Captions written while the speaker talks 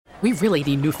We really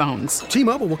need new phones.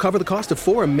 T-Mobile will cover the cost of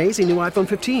 4 amazing new iPhone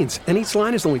 15s, and each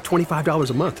line is only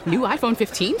 $25 a month. New iPhone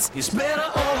 15s? It's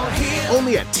better over here.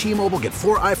 Only at T-Mobile, get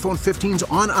 4 iPhone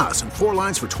 15s on us and 4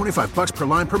 lines for $25 per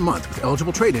line per month with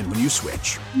eligible trade-in when you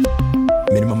switch.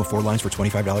 Minimum of 4 lines for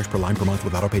 $25 per line per month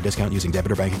with autopay discount using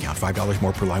debit or bank account. $5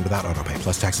 more per line without autopay,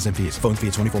 plus taxes and fees. Phone fee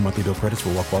at 24 monthly bill credits for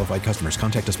well-qualified customers.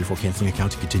 Contact us before canceling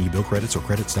account to continue bill credits or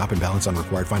credit stop and balance on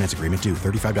required finance agreement due.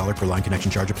 $35 per line connection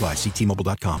charge applies. See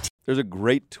T-Mobile.com. There's a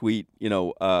great tweet.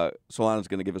 Solano's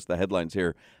going to give us the headlines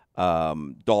here.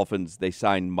 Dolphins, they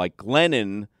signed Mike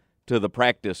Glennon to the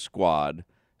practice squad.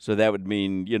 So that would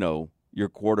mean, your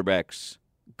quarterbacks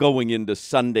going into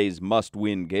Sunday's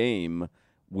must-win game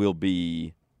will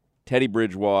be Teddy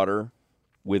Bridgewater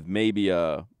with maybe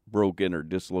a broken or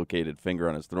dislocated finger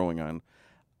on his throwing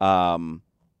arm,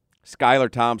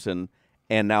 Skylar Thompson,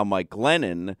 and now Mike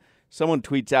Glennon. Someone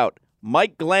tweets out,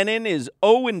 Mike Glennon is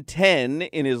 0-10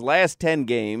 in his last 10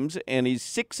 games, and he's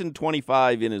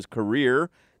 6-25 in his career.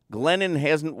 Glennon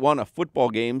hasn't won a football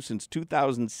game since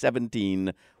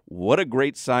 2017. What a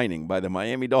great signing by the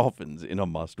Miami Dolphins in a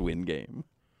must-win game.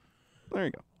 There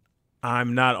you go.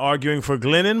 I'm not arguing for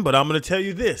Glennon, but I'm going to tell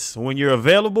you this. When you're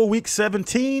available week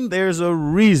 17, there's a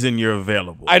reason you're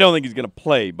available. I don't think he's going to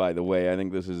play, by the way. I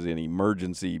think this is an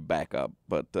emergency backup.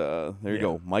 But there you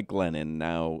go. Mike Glennon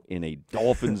now in a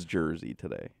Dolphins jersey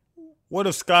today. What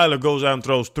if Skylar goes out and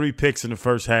throws 3 picks in the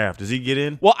first half? Does he get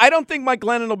in? Well, I don't think Mike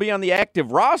Glennon will be on the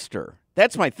active roster.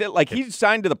 That's my thing. Like, he's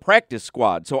signed to the practice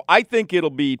squad. So I think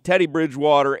it'll be Teddy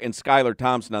Bridgewater and Skylar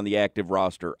Thompson on the active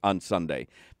roster on Sunday.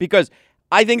 Because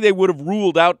I think they would have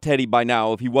ruled out Teddy by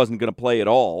now if he wasn't going to play at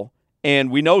all.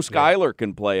 And we know Skylar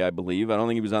can play, I believe. I don't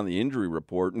think he was on the injury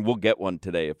report, and we'll get one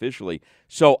today officially.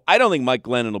 So I don't think Mike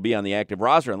Glennon will be on the active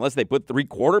roster unless they put 3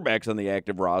 quarterbacks on the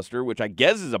active roster, which I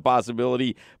guess is a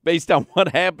possibility based on what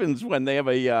happens when they have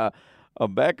a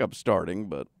backup starting.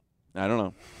 But I don't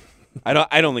know. I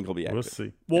don't think he'll be active. We'll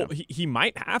see. Well, he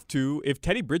might have to if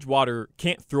Teddy Bridgewater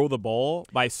can't throw the ball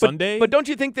by Sunday. But don't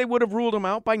you think they would have ruled him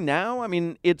out by now? I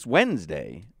mean, it's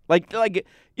Wednesday. Like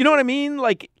you know what I mean?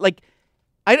 Like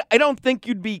I don't think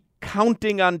you'd be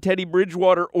counting on Teddy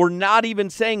Bridgewater or not even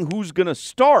saying who's going to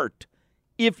start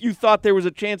if you thought there was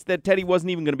a chance that Teddy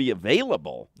wasn't even going to be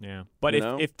available. Yeah. But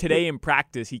if today in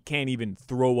practice he can't even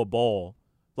throw a ball,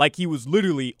 like he was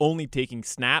literally only taking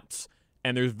snaps,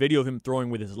 and there's video of him throwing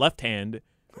with his left hand,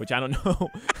 which I don't know.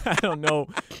 I don't know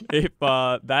if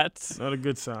that's not a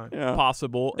good sign.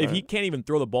 Possible. Right. If he can't even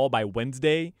throw the ball by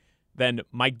Wednesday, then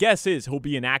my guess is he'll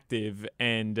be inactive,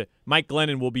 and Mike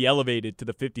Glennon will be elevated to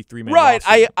the 53-man roster.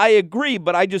 Right, I agree,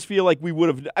 but I just feel like we would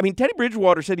have – I mean, Teddy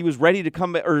Bridgewater said he was ready to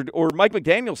come back – or Mike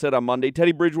McDaniel said on Monday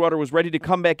Teddy Bridgewater was ready to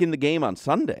come back in the game on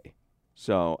Sunday.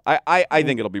 So I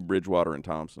think it'll be Bridgewater and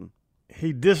Thompson.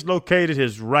 He dislocated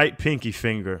his right pinky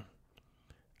finger.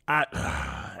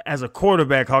 As a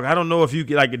quarterback, Hawk, I don't know if you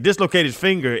get like a dislocated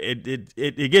finger.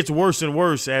 It gets worse and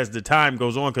worse as the time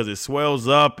goes on because it swells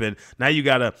up, and now you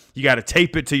gotta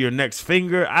tape it to your next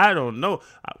finger. I don't know.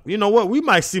 You know what? We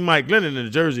might see Mike Glennon in the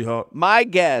jersey, Hawk. My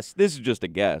guess, this is just a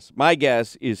guess. My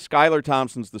guess is Skylar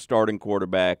Thompson's the starting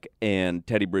quarterback, and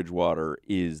Teddy Bridgewater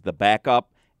is the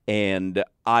backup. And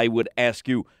I would ask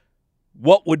you,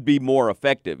 what would be more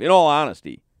effective? In all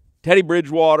honesty, Teddy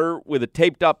Bridgewater with a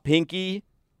taped up pinky,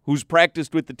 who's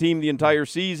practiced with the team the entire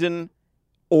season,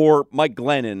 or Mike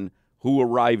Glennon, who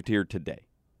arrived here today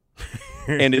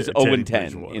and is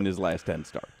 0-10 in his last 10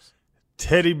 starts.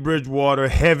 Teddy Bridgewater,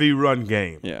 heavy run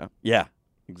game. Yeah,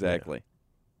 exactly.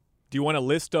 Yeah. Do you want a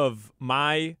list of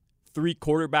my 3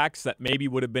 quarterbacks that maybe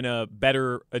would have been a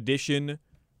better addition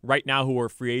right now who are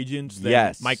free agents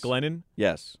than Mike Glennon?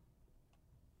 Yes.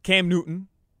 Cam Newton.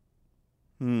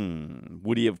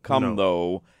 Would he have come,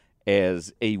 though,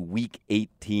 as a Week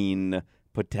 18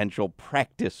 potential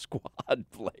practice squad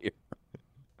player?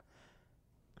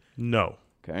 No.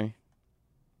 Okay.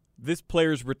 This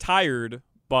player's retired,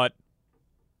 but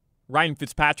Ryan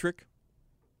Fitzpatrick.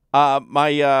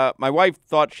 My wife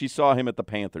thought she saw him at the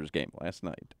Panthers game last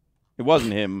night. It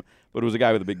wasn't him, but it was a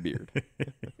guy with a big beard.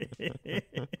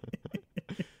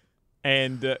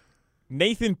 And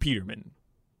Nathan Peterman.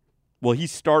 Well,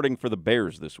 he's starting for the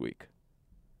Bears this week.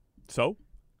 So?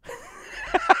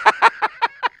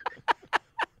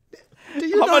 Do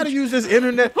you know how to use this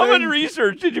internet thing? How much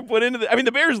research did you put into this? I mean,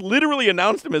 the Bears literally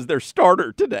announced him as their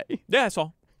starter today. Yeah, I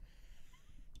saw.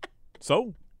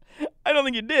 So? I don't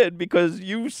think you did because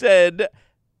you said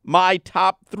my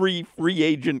top 3 free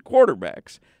agent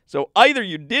quarterbacks. So either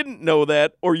you didn't know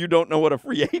that or you don't know what a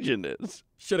free agent is.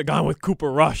 Should have gone with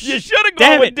Cooper Rush. You should have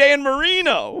gone with Dan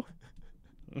Marino.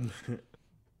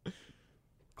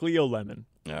 Cleo Lemon.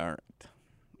 All right.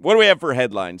 What do we have for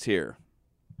headlines here?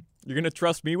 You're going to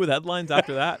trust me with headlines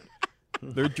after that?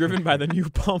 They're driven by the new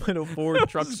Palmetto Ford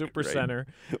Truck Supercenter.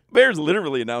 Bears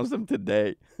literally announced them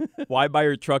today. Why buy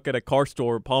your truck at a car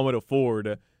store, Palmetto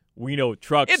Ford? We know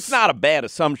trucks. It's not a bad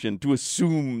assumption to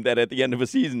assume that at the end of a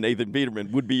season, Nathan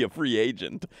Peterman would be a free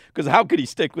agent. Because how could he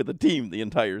stick with the team the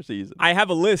entire season? I have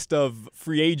a list of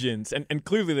free agents, and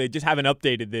clearly they just haven't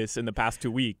updated this in the past 2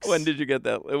 weeks. When did you get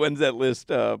that? When's that list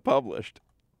published?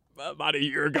 About a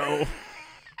year ago.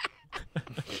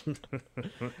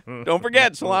 Don't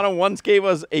forget, Solano once gave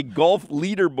us a golf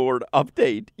leaderboard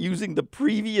update using the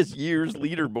previous year's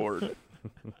leaderboard.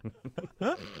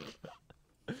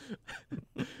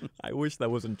 I wish that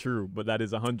wasn't true, but that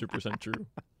is 100% true.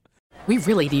 We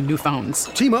really need new phones.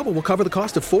 T-Mobile will cover the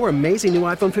cost of 4 amazing new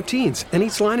iPhone 15s, and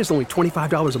each line is only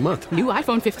 $25 a month. New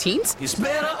iPhone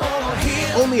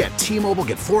 15s? Only at T-Mobile,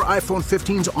 get 4 iPhone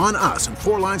 15s on us and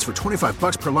 4 lines for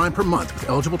 $25 per line per month with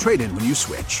eligible trade-in when you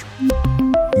switch.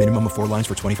 Minimum of 4 lines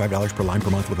for $25 per line per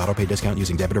month with autopay discount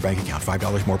using debit or bank account.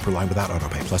 $5 more per line without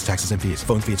autopay, plus taxes and fees.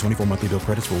 Phone fee at 24 monthly bill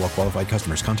credits for well-qualified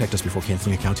customers. Contact us before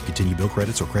canceling account to continue bill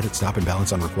credits or credit stop and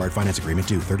balance on required finance agreement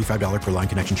due. $35 per line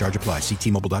connection charge applies. See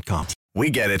T-Mobile.com.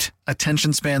 We get it.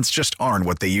 Attention spans just aren't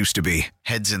what they used to be.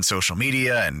 Heads in social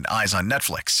media and eyes on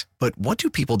Netflix. But what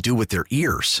do people do with their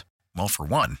ears? Well, for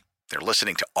one, they're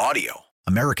listening to audio.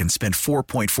 Americans spend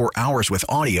 4.4 hours with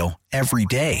audio every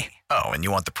day. Oh, and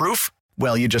you want the proof?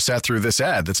 Well, you just sat through this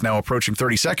ad that's now approaching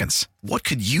 30 seconds. What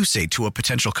could you say to a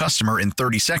potential customer in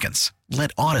 30 seconds?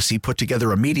 Let Odyssey put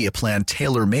together a media plan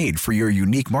tailor-made for your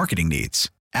unique marketing needs.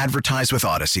 Advertise with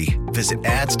Odyssey. Visit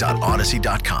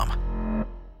ads.odyssey.com.